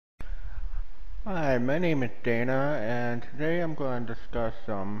Hi, my name is Dana, and today I'm going to discuss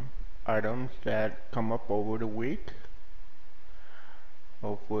some items that come up over the week.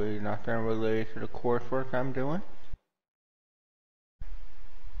 Hopefully nothing related to the coursework I'm doing.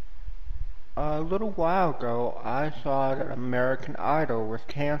 A little while ago, I saw that American Idol was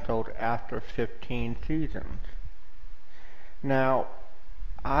canceled after 15 seasons. Now,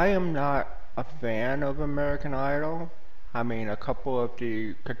 I am not a fan of American Idol. I mean, a couple of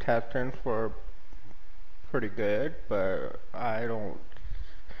the contestants were pretty good, but I don't.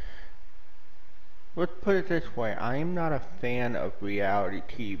 Let's put it this way, I am not a fan of reality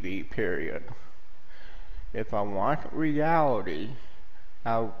TV, period. If I want reality,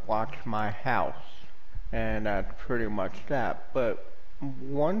 I'll watch My House, and that's pretty much that. But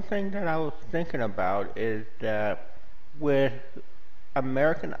one thing that I was thinking about is that with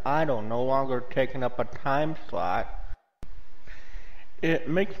American Idol no longer taking up a time slot, it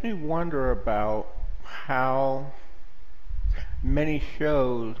makes me wonder about how many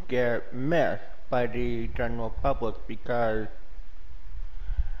shows get missed by the general public because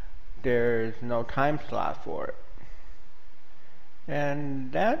there's no time slot for it.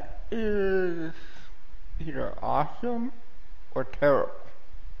 And that is either awesome or terrible.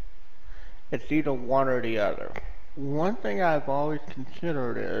 It's either one or the other. One thing I've always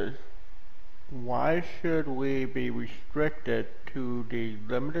considered is, why should we be restricted to the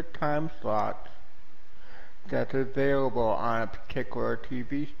limited time slots that's available on a particular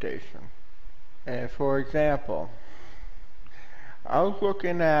TV station? And for example, I was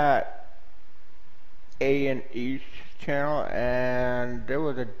looking at A&E's channel, and there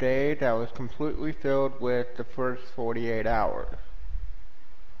was a day that was completely filled with the first 48 hours.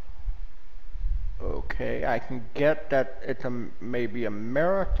 Okay, I can get that it's maybe a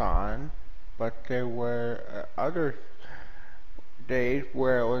marathon, but there were other days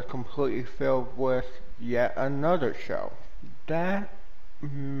where it was completely filled with yet another show. That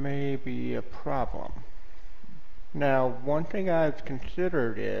may be a problem. Now, one thing I've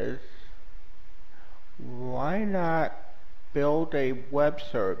considered is, why not build a web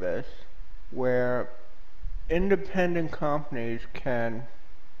service where independent companies can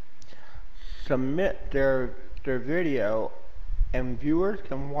submit their video and viewers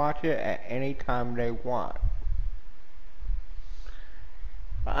can watch it at any time they want?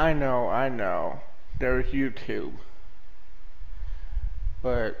 I know, there's YouTube.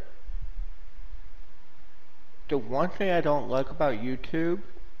 But the one thing I don't like about YouTube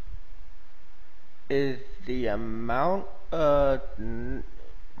is the amount of,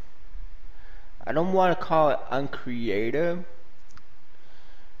 I don't want to call it uncreative,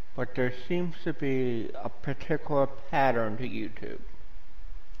 but there seems to be a particular pattern to YouTube.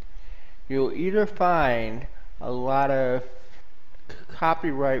 You'll either find a lot of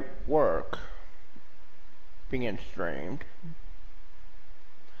copyright work being streamed,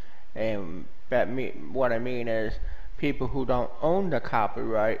 and what I mean is people who don't own the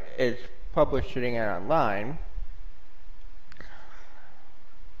copyright is publishing it online.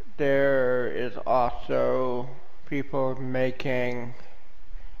 There is also people making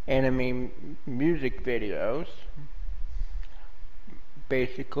anime music videos,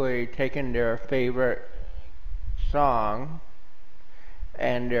 basically taking their favorite song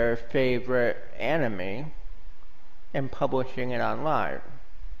and their favorite anime and publishing it online.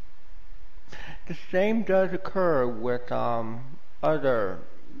 The same does occur with other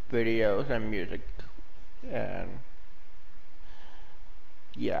videos and music, and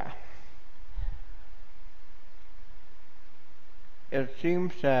yeah. It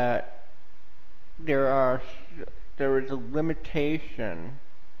seems that there is a limitation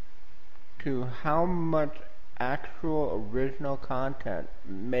to how much actual original content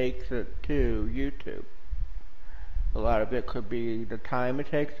makes it to YouTube. A lot of it could be the time it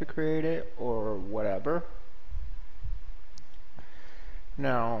takes to create it or whatever.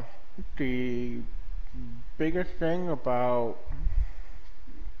 Now, the biggest thing about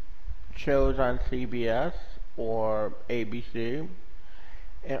shows on CBS or ABC,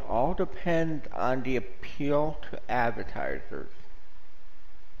 it all depends on the appeal to advertisers.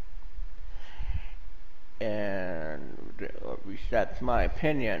 And at least that's my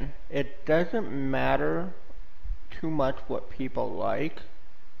opinion. It doesn't matter too much what people like,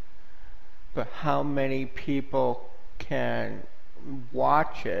 but how many people can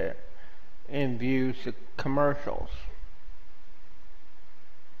watch it and view the commercials,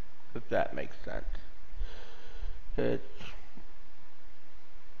 if that makes sense.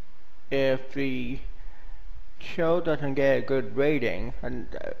 If the show doesn't get a good rating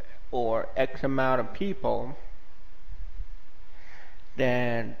or X amount of people,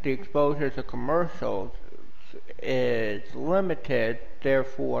 then the exposure to commercials is limited,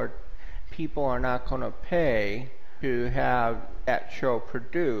 therefore people are not going to pay to have that show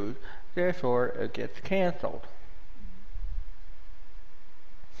produced, therefore it gets canceled.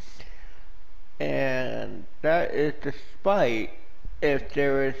 And that is despite if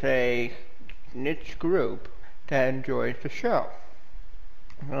there is a niche group that enjoys the show.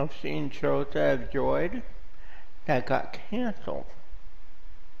 I've seen shows that I've enjoyed that got canceled.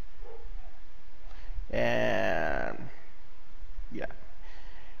 And yeah.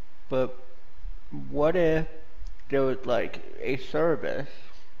 But what if there was like a service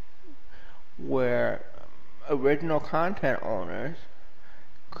where original content owners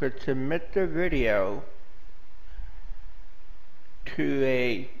could submit their video to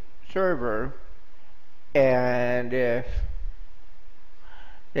a server, and if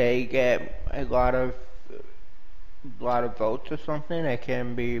they get a lot of votes or something, it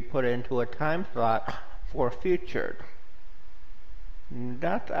can be put into a time slot for featured.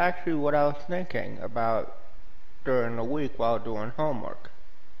 That's actually what I was thinking about during the week while doing homework.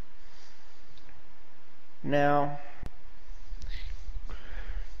 Now,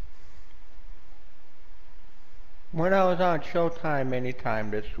 when I was on Showtime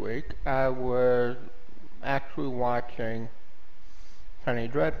Anytime this week, I was actually watching Penny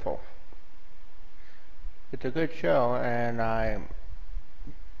Dreadful. It's a good show, and I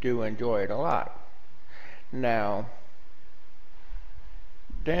do enjoy it a lot. Now,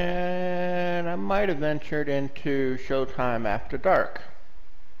 then I might have ventured into Showtime After Dark.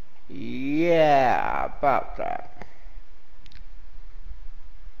 Yeah, about that.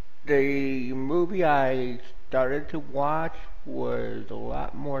 The movie I started to watch was a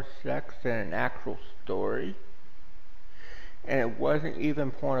lot more sex than an actual story. And it wasn't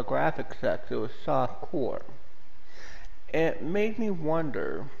even pornographic sex, it was softcore. It made me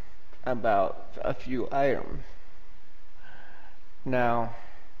wonder about a few items. Now,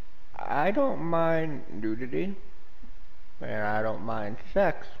 I don't mind nudity, and I don't mind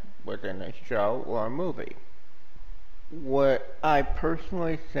sex within a show or a movie. What I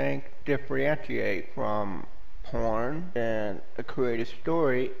personally think differentiate from porn and a creative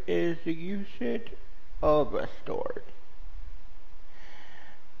story is the usage of a story.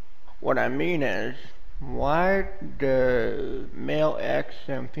 What I mean is, why do male X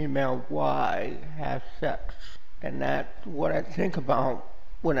and female Y have sex? And that's what I think about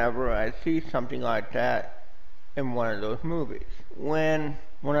whenever I see something like that in one of those movies. When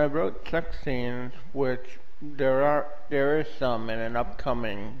I wrote sex scenes, which there is some in an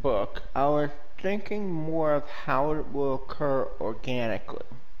upcoming book, I was thinking more of how it will occur organically.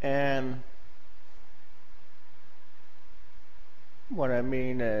 And what I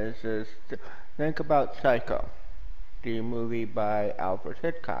mean is think about Psycho, the movie by Alfred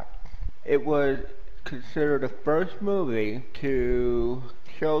Hitchcock. It was considered the first movie to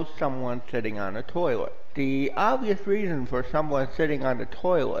show someone sitting on a toilet. The obvious reason for someone sitting on the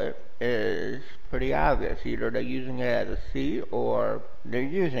toilet is pretty obvious. Either they're using it as a seat or they're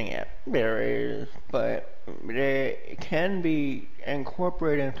using it. But they can be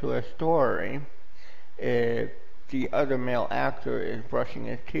incorporated into a story if the other male actor is brushing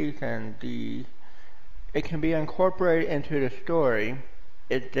his teeth, and it can be incorporated into the story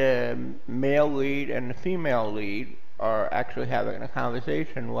if the male lead and the female lead are actually having a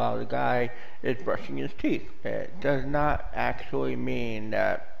conversation while the guy is brushing his teeth. It does not actually mean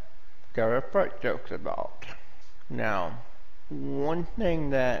that there are fart jokes involved. Now, one thing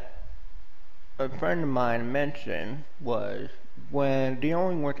that a friend of mine mentioned was when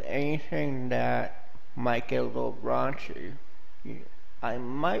dealing with anything that might get a little raunchy, I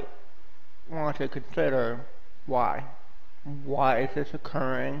might want to consider why. Why is this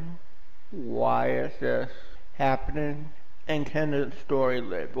occurring? Why is this happening? And can the story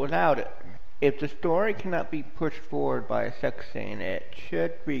live without it? If the story cannot be pushed forward by a sex scene, it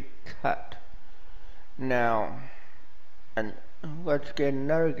should be cut. Now, and let's get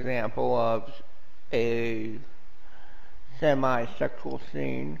another example of a semi-sexual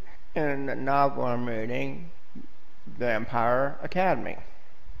scene in the novel I'm reading, Vampire Academy.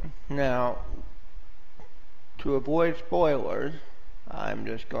 Now, to avoid spoilers, I'm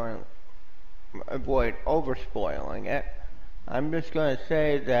just going to avoid over-spoiling it. I'm just going to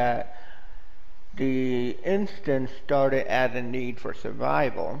say that the instance started as a need for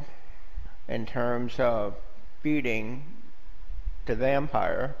survival in terms of feeding the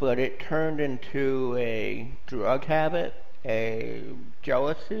vampire, but it turned into a drug habit, a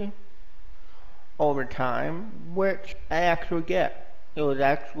jealousy over time, which I actually get. It was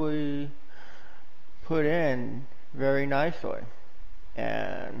actually put in very nicely.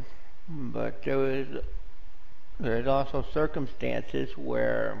 And but there's also circumstances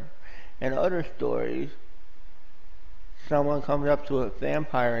where in other stories someone comes up to a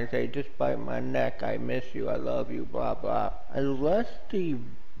vampire and say, just bite my neck, I miss you, I love you, blah blah. Unless the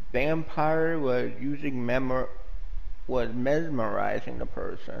vampire was mesmerizing the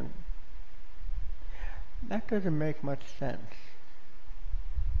person, that doesn't make much sense.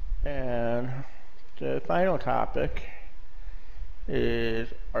 And the final topic is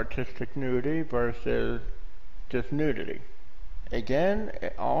artistic nudity versus just nudity. Again,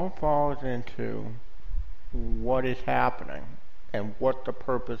 it all falls into what is happening and what the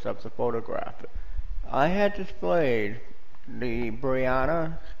purpose of the photograph is. I had displayed the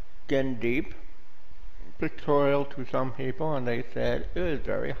Brianna Skin Deep pictorial to some people and they said it was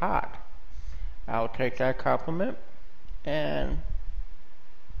very hot. I'll take that compliment.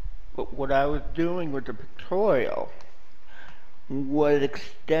 But what I was doing with the pictorial was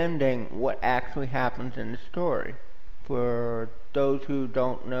extending what actually happens in the story. For those who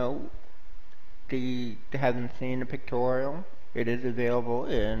don't know, they haven't seen the pictorial, it is available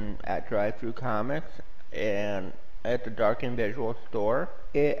at Drive-Thru Comics and at the Dark and Visual store.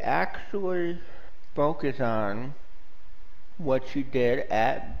 It actually focuses on what she did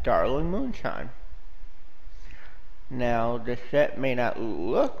at Darling Moonshine. Now, the set may not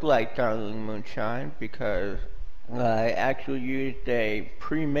look like Darling Moonshine because I actually used a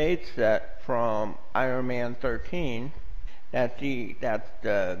pre-made set from Iron Man 13. That's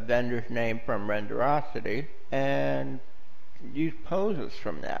the vendor's name from Renderosity, and use poses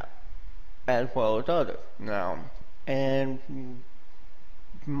from that, as well as others. Now, and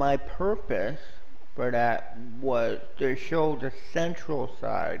my purpose for that was to show the central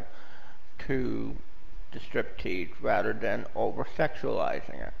side to the striptease rather than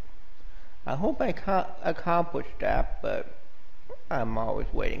over-sexualizing it. I hope I accomplished that, but I'm always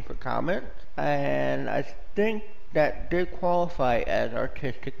waiting for comments. And I think that did qualify as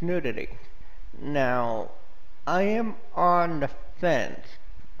artistic nudity. Now, I am on the fence.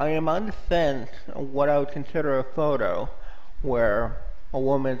 I am on the fence of what I would consider a photo where a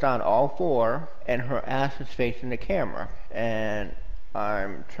woman's on all four and her ass is facing the camera. And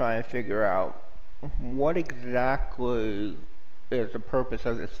I'm trying to figure out what exactly is the purpose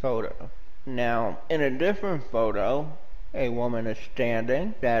of this photo. Now, in a different photo, a woman is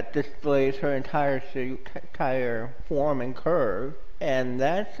standing that displays her entire form and curve, and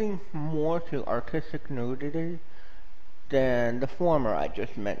that seems more to artistic nudity than the former I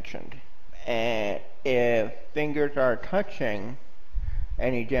just mentioned. And if fingers are touching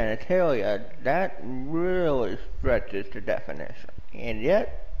any genitalia, that really stretches the definition. And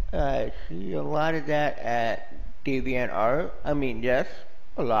yet, I see a lot of that at DeviantArt. I mean, yes,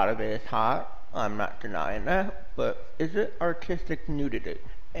 a lot of it is hot. I'm not denying that. But is it artistic nudity?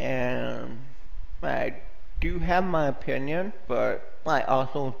 And I do have my opinion, but I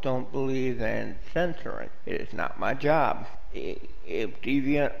also don't believe in censoring. It is not my job. If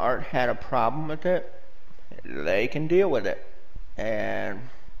DeviantArt had a problem with it, they can deal with it. And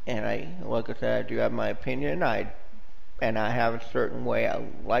like I said, I do have my opinion. And I have a certain way I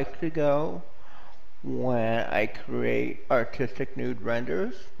like to go when I create artistic nude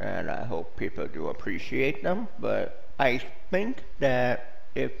renders, and I hope people do appreciate them. But I think that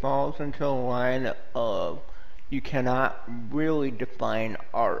it falls into the line of you cannot really define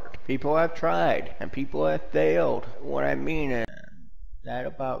art. People have tried, and people have failed. What I mean is, that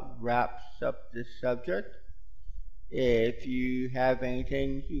about wraps up this subject. If you have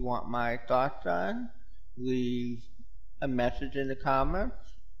anything you want my thoughts on, leave a message in the comments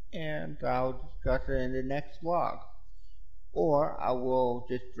and I'll discuss it in the next vlog, or I will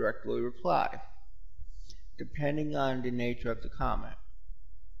just directly reply depending on the nature of the comment,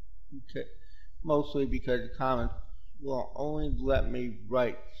 mostly because the comments will only let me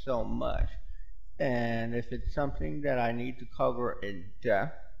write so much, and if it's something that I need to cover in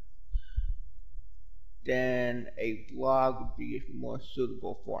depth, then a vlog would be a more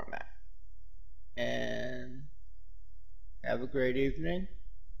suitable format. And have a great evening.